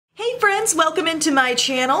Hey friends, welcome into my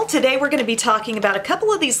channel. Today we're going to be talking about a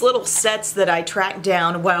couple of these little sets that I tracked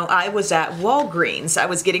down while I was at Walgreens. I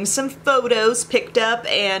was getting some photos picked up,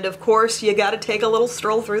 and of course you got to take a little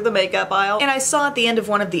stroll through the makeup aisle. And I saw at the end of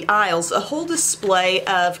one of the aisles a whole display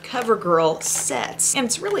of CoverGirl sets. And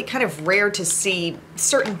it's really kind of rare to see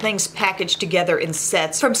certain things packaged together in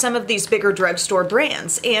sets from some of these bigger drugstore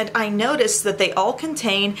brands. And I noticed that they all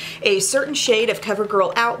contain a certain shade of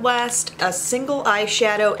CoverGirl Outlast, a single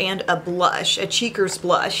eyeshadow, and a blush, a Cheekers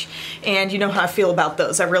blush. And you know how I feel about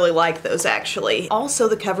those. I really like those actually. Also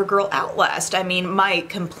the CoverGirl Outlast. I mean, my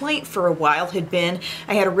complaint for a while had been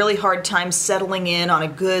I had a really hard time settling in on a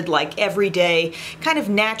good, like, everyday, kind of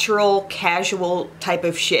natural, casual type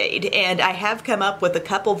of shade. And I have come up with a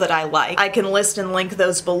couple that I like. I can list and link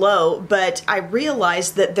those below, but I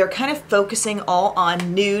realized that they're kind of focusing all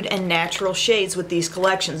on nude and natural shades with these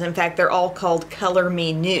collections. In fact, they're all called Color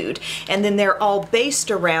Me Nude. And then they're all based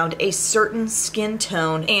around a certain skin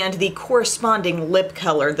tone and the corresponding lip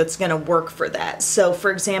color that's going to work for that. So for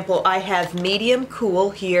example, I have medium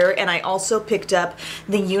cool here, and I also picked up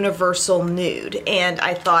the universal nude, and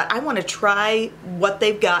I thought I want to try what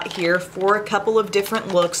they've got here for a couple of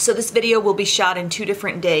different looks. So this video will be shot in 2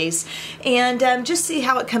 different days, and just see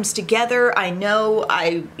how it comes together. I know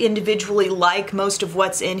I individually like most of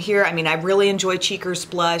what's in here. I mean, I really enjoy Cheekers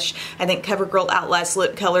blush. I think CoverGirl Outlast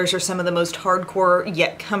lip colors are some of the most hardcore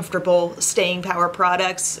yet comfortable staying power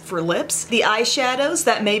products for lips. The eyeshadows,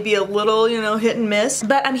 that may be a little, you know, hit and miss,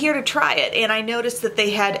 but I'm here to try it. And I noticed that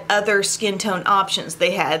they had other skin tone options.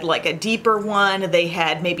 They had like a deeper one, they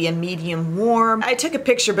had maybe a medium warm. I took a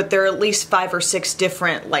picture, but there are at least 5 or 6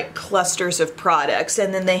 different like clusters of products.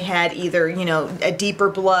 And then they had either, you know, a deeper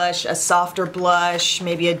blush, a softer blush,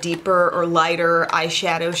 maybe a deeper or lighter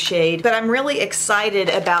eyeshadow shade. But I'm really excited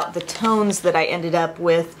about the tones that I ended up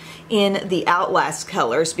with in the Outlast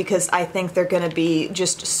colors because I think they're going to be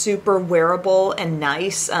just super wearable and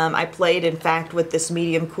nice. I played, in fact, with this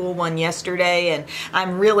medium cool one yesterday, and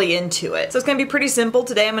I'm really into it. So it's going to be pretty simple.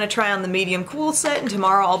 Today I'm going to try on the medium cool set, and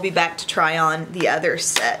tomorrow I'll be back to try on the other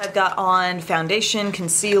set. I've got on foundation,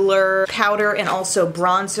 concealer, powder, and also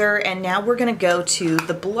bronzer, and now we're going to go to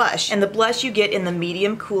the blush. And the blush you get in the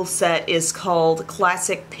medium cool set is called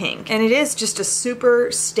Classic Pink. And it is just a super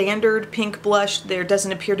standard pink blush. There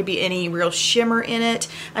doesn't appear to be any real shimmer in it.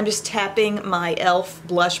 I'm just tapping my e.l.f.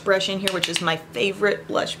 blush brush in here, which is my favorite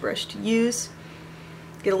blush brush to use.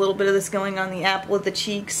 Get a little bit of this going on the apple of the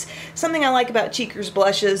cheeks. Something I like about Cheekers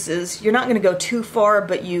blushes is you're not going to go too far,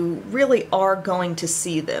 but you really are going to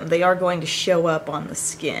see them. They are going to show up on the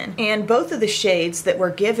skin. And both of the shades that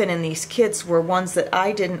were given in these kits were ones that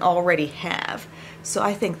I didn't already have. So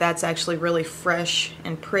I think that's actually really fresh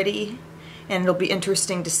and pretty. And it'll be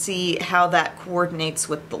interesting to see how that coordinates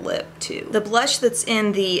with the lip too. The blush that's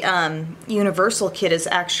in the Universal kit is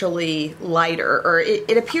actually lighter, or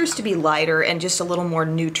it appears to be lighter and just a little more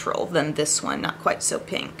neutral than this one, not quite so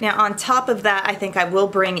pink. Now on top of that, I think I will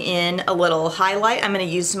bring in a little highlight. I'm going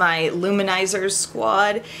to use my Luminizers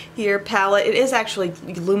Squad here palette. It is actually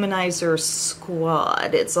Luminizer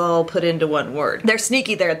Squad. It's all put into one word. They're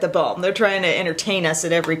sneaky there at the bulb. They're trying to entertain us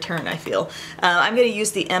at every turn, I feel. I'm going to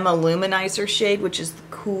use the Emma Luminizer shade, which is the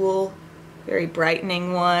cool, very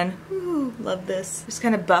brightening one. Ooh, love this. Just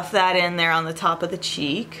kind of buff that in there on the top of the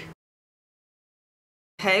cheek.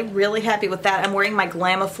 Okay, really happy with that. I'm wearing my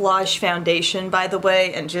Glamouflage foundation, by the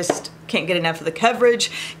way, and just can't get enough of the coverage.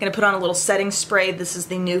 I'm gonna put on a little setting spray. This is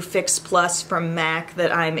the new Fix Plus from MAC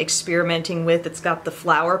that I'm experimenting with. It's got the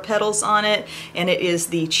flower petals on it, and it is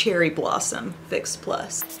the Cherry Blossom Fix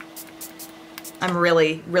Plus. I'm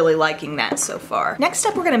really, really liking that so far. Next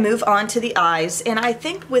up, we're going to move on to the eyes, and I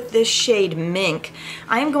think with this shade Mink,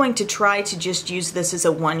 I'm going to try to just use this as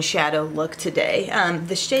a one shadow look today.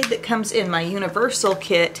 The shade that comes in my Universal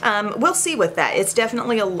kit, we'll see with that. It's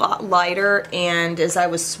definitely a lot lighter, and as I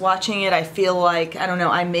was swatching it, I feel like, I don't know,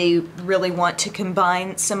 I may really want to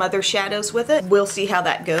combine some other shadows with it. We'll see how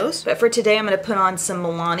that goes. But for today, I'm going to put on some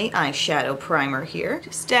Milani eyeshadow primer here.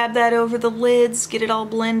 Just dab that over the lids, get it all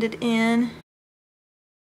blended in.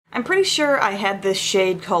 I'm pretty sure I had this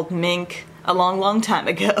shade called Mink a long time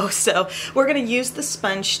ago, so we're going to use the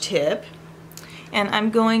sponge tip, and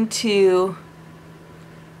I'm going to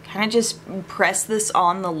kind of just press this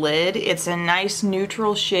on the lid. It's a nice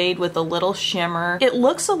neutral shade with a little shimmer. It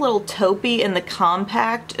looks a little taupey in the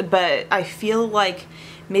compact, but I feel like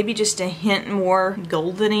maybe just a hint more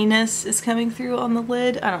goldeniness is coming through on the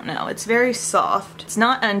lid. I don't know. It's very soft. It's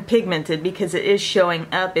not unpigmented because it is showing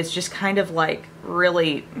up. It's just kind of like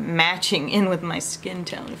really matching in with my skin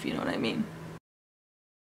tone, if you know what I mean.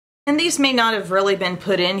 And these may not have really been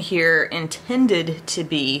put in here intended to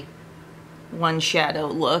be one shadow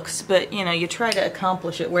looks, but you know, you try to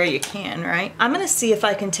accomplish it where you can, right? I'm gonna see if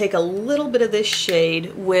I can take a little bit of this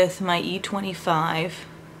shade with my E25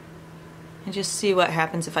 and just see what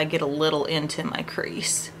happens if I get a little into my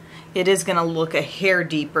crease. It is gonna look a hair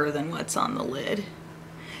deeper than what's on the lid,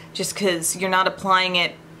 just because you're not applying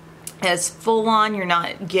it as full on, you're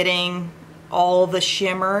not getting all the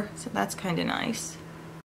shimmer, so that's kind of nice.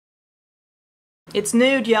 It's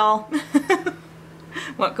nude, y'all.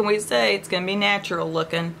 What can we say? It's gonna be natural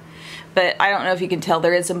looking. But I don't know if you can tell,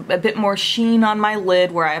 there is a bit more sheen on my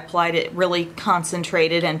lid where I applied it really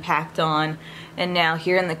concentrated and packed on. And now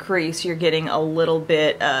here in the crease, you're getting a little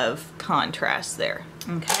bit of contrast there.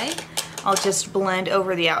 Okay, I'll just blend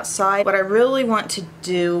over the outside. What I really want to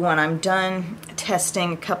do when I'm done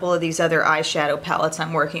testing a couple of these other eyeshadow palettes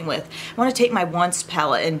I'm working with, I want to take my Once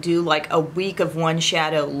palette and do like a week of one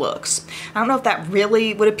shadow looks. I don't know if that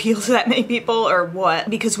really would appeal to that many people or what,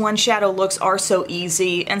 because one shadow looks are so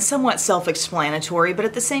easy and somewhat self-explanatory, but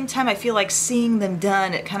at the same time I feel like seeing them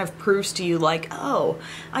done, it kind of proves to you like, oh,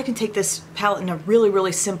 I can take this palette in a really,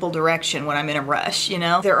 really simple direction when I'm in a rush, you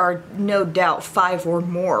know? There are no doubt 5 or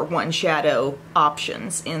more one shadow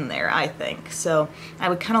options in there, I think. So I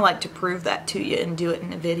would kind of like to prove that to you and do it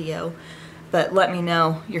in a video, but let me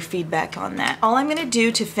know your feedback on that. All I'm gonna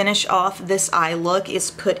do to finish off this eye look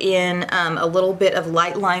is put in a little bit of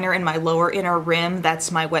light liner in my lower inner rim.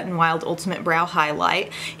 That's my Wet n Wild Ultimate Brow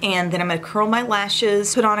Highlight. And then I'm gonna curl my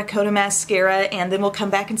lashes, put on a coat of mascara, and then we'll come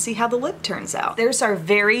back and see how the lip turns out. There's our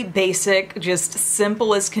very basic, just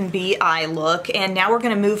simple as can be eye look. And now we're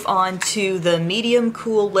gonna move on to the medium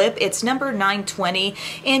cool lip. It's number 920,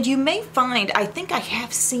 and you may find, I think I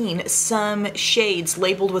have seen some shades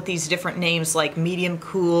labeled with these different names like medium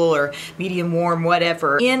cool or medium warm,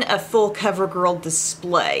 whatever, in a full CoverGirl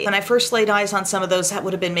display. When I first laid eyes on some of those, that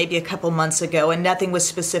would have been maybe a couple months ago, and nothing was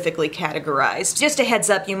specifically categorized. Just a heads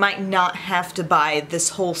up, you might not have to buy this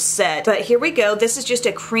whole set, but here we go. This is just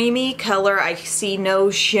a creamy color. I see no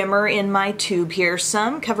shimmer in my tube here.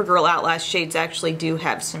 Some CoverGirl Outlast shades actually do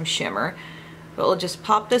have some shimmer. But we'll just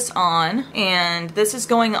pop this on, and this is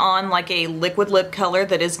going on like a liquid lip color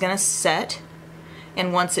that is gonna set.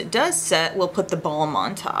 And once it does set, we'll put the balm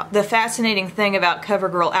on top. The fascinating thing about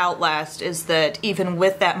CoverGirl Outlast is that even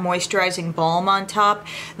with that moisturizing balm on top,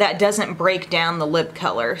 that doesn't break down the lip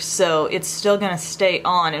color. So it's still gonna stay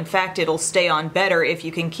on. In fact, it'll stay on better if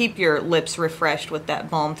you can keep your lips refreshed with that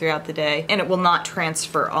balm throughout the day, and it will not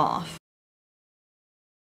transfer off.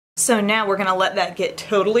 So now we're gonna let that get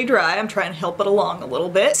totally dry. I'm trying to help it along a little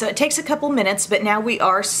bit. So it takes a couple minutes, but now we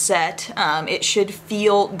are set. It should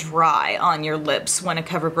feel dry on your lips when a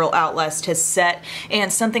CoverGirl Outlast has set.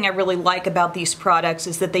 And something I really like about these products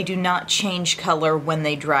is that they do not change color when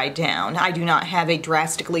they dry down. I do not have a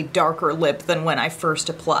drastically darker lip than when I first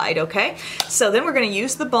applied, okay? So then we're gonna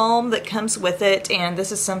use the balm that comes with it, and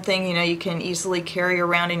this is something, you know, you can easily carry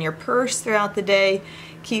around in your purse throughout the day.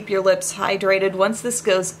 Keep your lips hydrated. Once this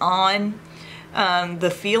goes on,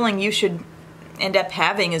 the feeling you should end up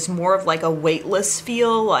having is more of like a weightless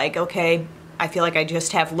feel, like, okay, I feel like I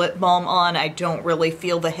just have lip balm on. I don't really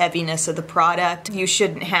feel the heaviness of the product. You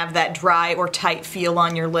shouldn't have that dry or tight feel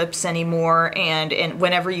on your lips anymore, and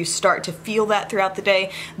whenever you start to feel that throughout the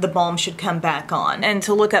day, the balm should come back on. And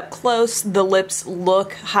to look up close, the lips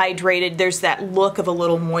look hydrated. There's that look of a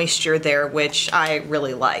little moisture there, which I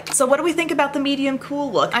really like. So what do we think about the medium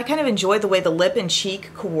cool look? I kind of enjoy the way the lip and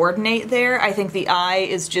cheek coordinate there. I think the eye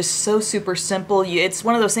is just so super simple. It's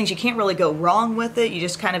one of those things you can't really go wrong with it. You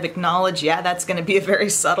just kind of acknowledge, yeah, that's going to be a very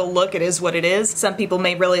subtle look. It is what it is. Some people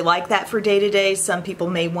may really like that for day-to-day. Some people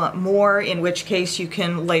may want more, in which case you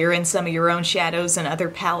can layer in some of your own shadows and other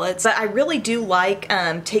palettes. But I really do like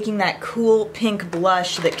taking that cool pink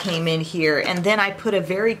blush that came in here, and then I put a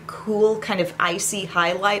very cool kind of icy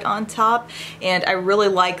highlight on top, and I really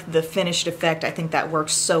like the finished effect. I think that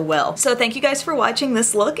works so well. So thank you guys for watching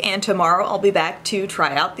this look, and tomorrow I'll be back to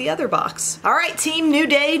try out the other box. Alright team, new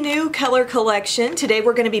day, new color collection. Today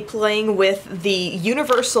we're going to be playing with the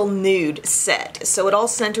Universal Nude set. So it all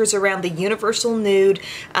centers around the Universal Nude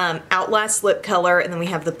Outlast lip color, and then we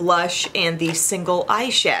have the blush and the single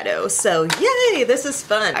eyeshadow. So yay, this is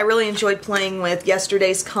fun. I really enjoyed playing with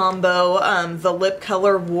yesterday's combo. The lip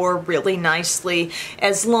color wore really nicely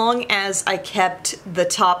as long as I kept the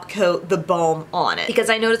top coat, the balm, on it. Because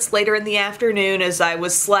I noticed later in the afternoon as I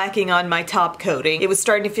was slacking on my top coating, it was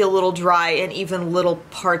starting to feel a little dry, and even little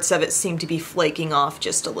parts of it seemed to be flaking off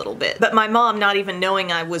just a little bit. But My mom, not even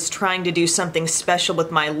knowing I was trying to do something special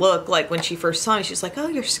with my look, like when she first saw me, she's like, oh,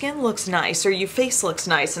 your skin looks nice, or your face looks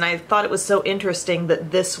nice. And I thought it was so interesting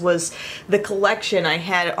that this was the collection I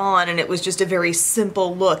had on, and it was just a very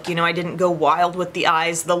simple look. You know, I didn't go wild with the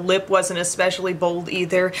eyes. The lip wasn't especially bold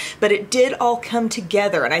either, but it did all come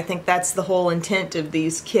together, and I think that's the whole intent of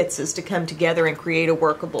these kits, is to come together and create a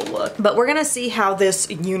workable look. But we're gonna see how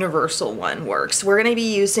this universal one works. We're gonna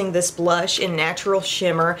be using this blush in Natural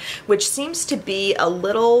Shimmer, which seems to be a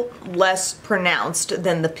little less pronounced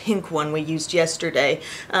than the pink one we used yesterday.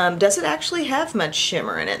 Does it actually have much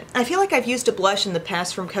shimmer in it? I feel like I've used a blush in the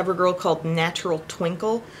past from CoverGirl called Natural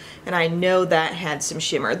Twinkle, and I know that had some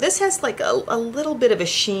shimmer. This has like a little bit of a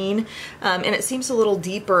sheen, and it seems a little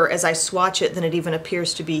deeper as I swatch it than it even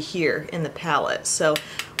appears to be here in the palette. So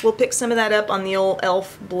we'll pick some of that up on the old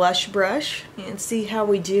e.l.f. blush brush and see how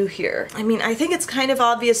we do here. I mean, I think it's kind of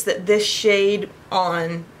obvious that this shade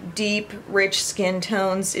on deep, rich skin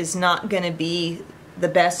tones is not going to be the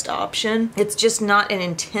best option. It's just not an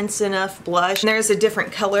intense enough blush. And there's a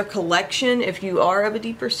different color collection if you are of a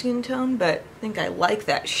deeper skin tone, but I think I like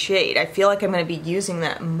that shade. I feel like I'm going to be using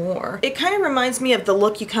that more. It kind of reminds me of the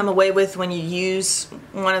look you come away with when you use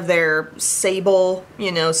one of their sable,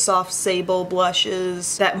 you know, soft sable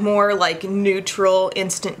blushes. That more like neutral,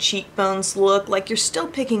 instant cheekbones look. Like you're still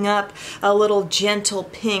picking up a little gentle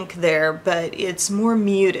pink there, but it's more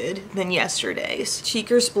muted than yesterday's.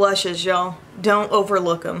 Cheekers blushes, y'all. Don't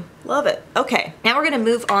overlook them. Love it. Okay, now we're going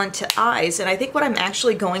to move on to eyes, and I think what I'm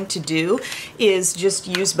actually going to do is just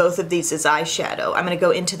use both of these as eyeshadow. I'm going to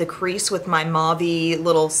go into the crease with my mauve-y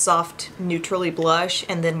little soft neutrally blush,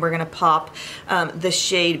 and then we're going to pop the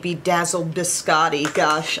shade Bedazzled Biscotti.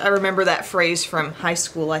 Gosh, I remember that phrase from high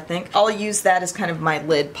school, I think. I'll use that as kind of my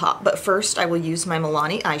lid pop, but first I will use my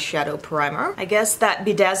Milani eyeshadow primer. I guess that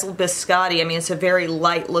Bedazzled Biscotti, I mean, it's a very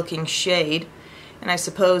light looking shade. And I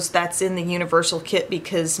suppose that's in the universal kit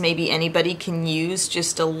because maybe anybody can use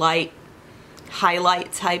just a light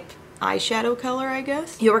highlight type eyeshadow color, I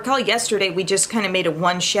guess. You'll recall yesterday we just kind of made a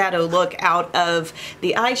one shadow look out of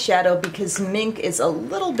the eyeshadow because Mink is a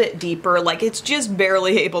little bit deeper, like it's just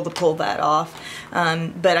barely able to pull that off.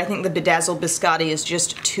 But I think the Bedazzled Biscotti is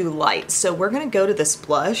just too light. So we're gonna go to this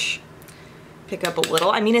blush. Pick up a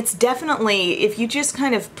little. I mean, it's definitely, if you just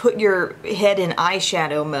kind of put your head in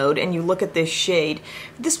eyeshadow mode and you look at this shade,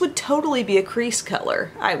 this would totally be a crease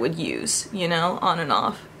color I would use, you know, on and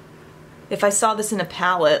off. If I saw this in a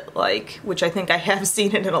palette, like, which I think I have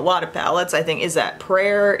seen it in a lot of palettes, I think, is that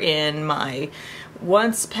Prayer in my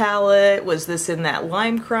Once palette? Was this in that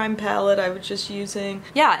Lime Crime palette I was just using?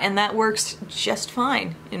 Yeah, and that works just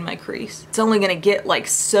fine in my crease. It's only gonna get like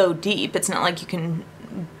so deep. It's not like you can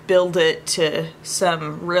build it to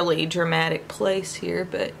some really dramatic place here,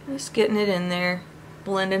 but just getting it in there,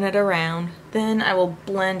 blending it around. Then I will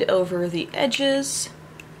blend over the edges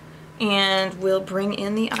and we'll bring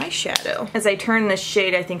in the eyeshadow. As I turn this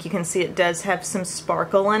shade, I think you can see it does have some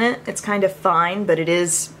sparkle in it. It's kind of fine, but it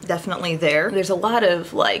is definitely there. There's a lot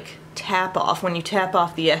of like tap off, when you tap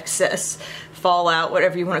off the excess, fallout,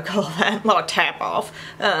 whatever you want to call that, a lot of tap off.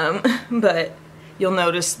 But you'll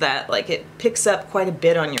notice that like it picks up quite a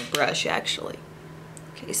bit on your brush actually.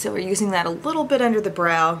 Okay, so we're using that a little bit under the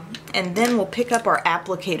brow, and then we'll pick up our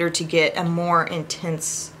applicator to get a more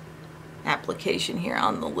intense application here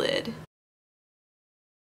on the lid.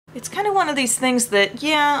 It's kind of one of these things that,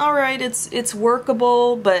 yeah, alright, it's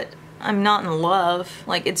workable, but I'm not in love.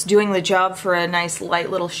 Like, it's doing the job for a nice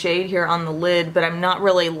light little shade here on the lid, but I'm not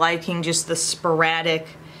really liking just the sporadic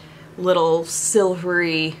little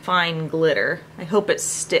silvery fine glitter. I hope it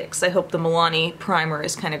sticks. I hope the Milani primer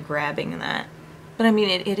is kind of grabbing that. But I mean,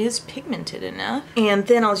 it is pigmented enough. And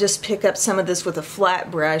then I'll just pick up some of this with a flat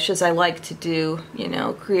brush, as I like to do, you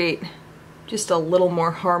know, create just a little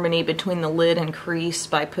more harmony between the lid and crease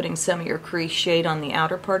by putting some of your crease shade on the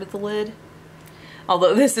outer part of the lid.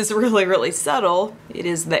 Although this is really, really subtle, it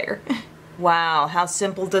is there. Wow, how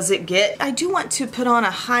simple does it get? I do want to put on a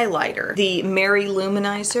highlighter. The Mary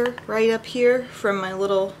Luminizer right up here from my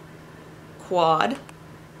little quad.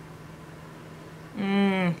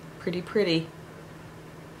 Pretty pretty.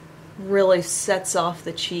 Really sets off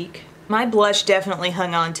the cheek. My blush definitely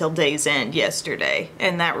hung on till day's end yesterday,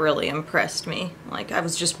 and that really impressed me. Like, I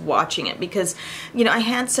was just watching it because, you know, I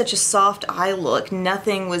had such a soft eye look.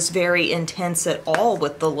 Nothing was very intense at all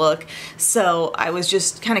with the look, so I was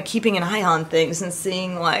just kind of keeping an eye on things and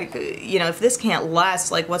seeing, like, you know, if this can't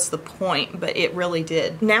last, like, what's the point? But it really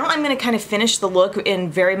did. Now I'm going to kind of finish the look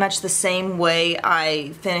in very much the same way I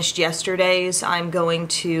finished yesterday's. I'm going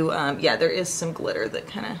to, yeah, there is some glitter that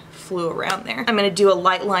kind of flew around there. I'm going to do a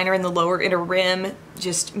light liner in the lower inner rim,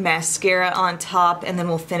 just mascara on top, and then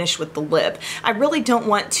we'll finish with the lip. I really don't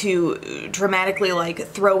want to dramatically like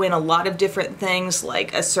throw in a lot of different things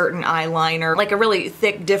like a certain eyeliner, like a really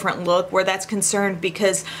thick different look where that's concerned,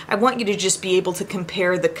 because I want you to just be able to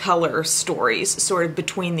compare the color stories sort of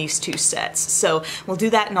between these two sets. So we'll do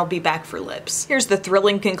that and I'll be back for lips. Here's the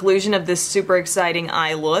thrilling conclusion of this super exciting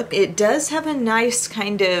eye look. It does have a nice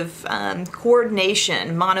kind of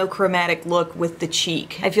coordination, monochromatic look with the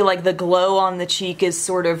cheek. I feel like the glow on the cheek is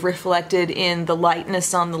sort of reflected in the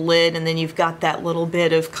lightness on the lid, and then you've got that little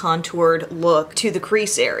bit of contoured look to the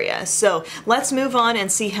crease area. So let's move on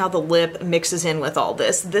and see how the lip mixes in with all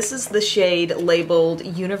this. This is the shade labeled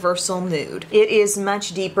Universal Nude. It is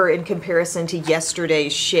much deeper in comparison to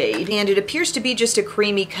yesterday's shade, and it appears to be just a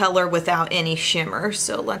creamy color without any shimmer.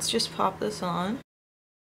 So let's just pop this on.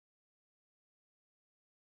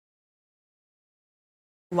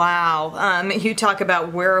 Wow, you talk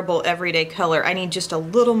about wearable everyday color. I need just a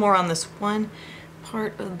little more on this one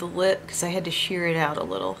part of the lip because I had to shear it out a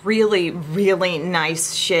little. Really, really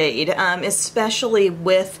nice shade, especially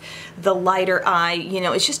with the lighter eye. You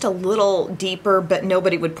know, it's just a little deeper, but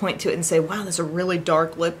nobody would point to it and say, wow, that's a really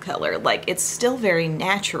dark lip color. Like, it's still very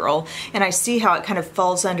natural, and I see how it kind of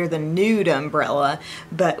falls under the nude umbrella,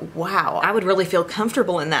 but wow, I would really feel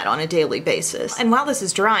comfortable in that on a daily basis. And while this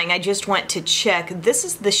is drying, I just want to check. This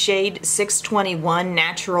is the shade 621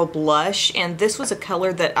 Natural Blush, and this was a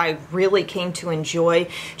color that I really came to enjoy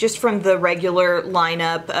just from the regular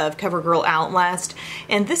lineup of CoverGirl Outlast,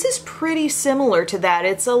 and this is pretty similar to that.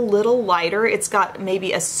 It's a little lighter. It's got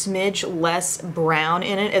maybe a smidge less brown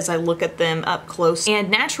in it as I look at them up close,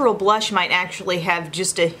 and Natural Blush might actually have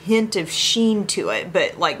just a hint of sheen to it,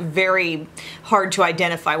 but like very hard to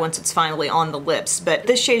identify once it's finally on the lips. But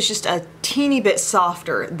this shade is just a teeny bit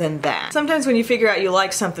softer than that. Sometimes when you figure out you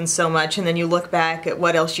like something so much and then you look back at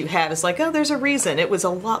what else you have, it's like, oh, there's a reason. It was a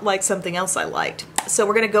lot like something else I liked. So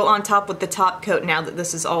we're gonna go on top with the top coat now that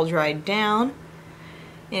this is all dried down,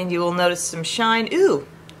 and you will notice some shine. Ooh,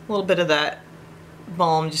 a little bit of that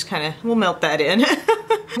balm just kind of, we'll melt that in.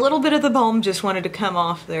 A little bit of the balm just wanted to come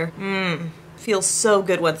off there. Feels so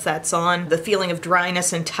good once that's on. The feeling of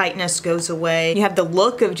dryness and tightness goes away. You have the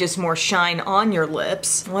look of just more shine on your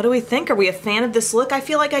lips. What do we think? Are we a fan of this look? I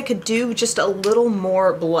feel like I could do just a little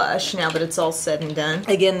more blush now that it's all said and done.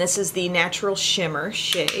 Again, this is the Natural Shimmer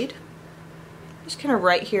shade. Just kind of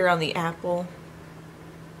right here on the apple.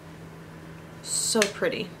 So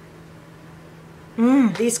pretty.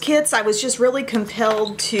 These kits, I was just really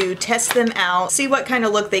compelled to test them out, see what kind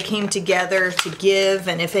of look they came together to give,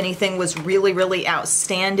 and if anything was really, really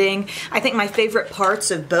outstanding. I think my favorite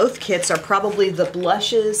parts of both kits are probably the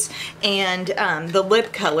blushes and the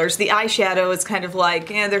lip colors. The eyeshadow is kind of like,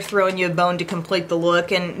 they're throwing you a bone to complete the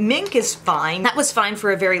look, and mink is fine. That was fine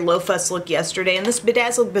for a very low fuss look yesterday, and this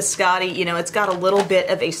Bedazzled Biscotti, you know, it's got a little bit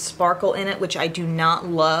of a sparkle in it, which I do not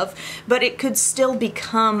love, but it could still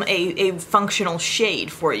become a functional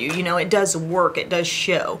shade for you. You know, it does work, it does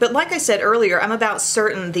show. But like I said earlier, I'm about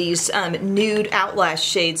certain these nude Outlast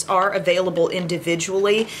shades are available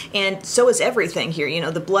individually, and so is everything here. You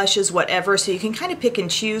know, the blushes, whatever, so you can kind of pick and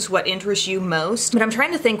choose what interests you most. But I'm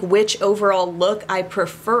trying to think which overall look I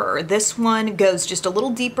prefer. This one goes just a little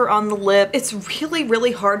deeper on the lip. It's really,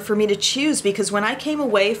 really hard for me to choose because when I came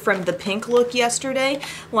away from the pink look yesterday,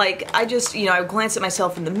 like I just, you know, I glanced at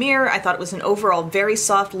myself in the mirror, I thought it was an overall very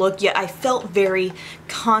soft look, yet I felt very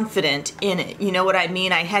confident in it. You know what I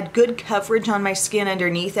mean? I had good coverage on my skin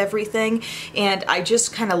underneath everything, and I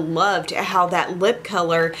just kind of loved how that lip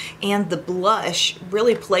color and the blush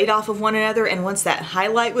really played off of one another, and once that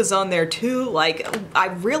highlight was on there too, like, I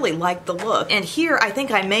really liked the look. And here, I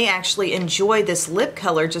think I may actually enjoy this lip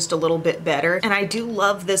color just a little bit better, and I do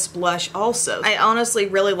love this blush also. I honestly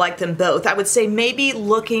really like them both. I would say maybe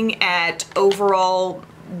looking at overall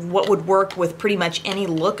what would work with pretty much any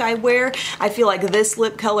look I wear, I feel like this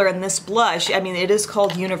lip color and this blush, I mean, it is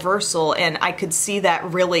called Universal, and I could see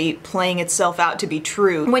that really playing itself out to be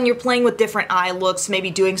true. When you're playing with different eye looks,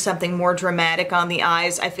 maybe doing something more dramatic on the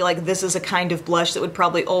eyes, I feel like this is a kind of blush that would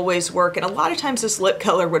probably always work, and a lot of times this lip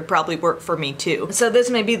color would probably work for me too. So this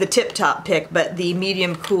may be the tip-top pick, but the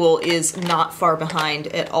medium cool is not far behind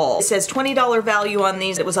at all. It says $20 value on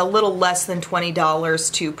these. It was a little less than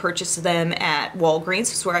 $20 to purchase them at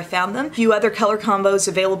Walgreens, where I found them. A few other color combos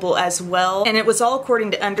available as well, and it was all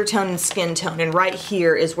according to undertone and skin tone, and right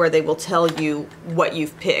here is where they will tell you what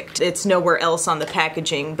you've picked. It's nowhere else on the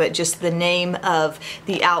packaging, but just the name of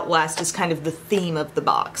the Outlast is kind of the theme of the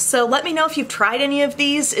box. So let me know if you've tried any of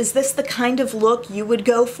these. Is this the kind of look you would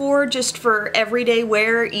go for just for everyday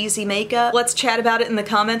wear, easy makeup? Let's chat about it in the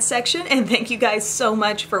comments section, and thank you guys so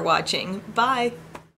much for watching. Bye!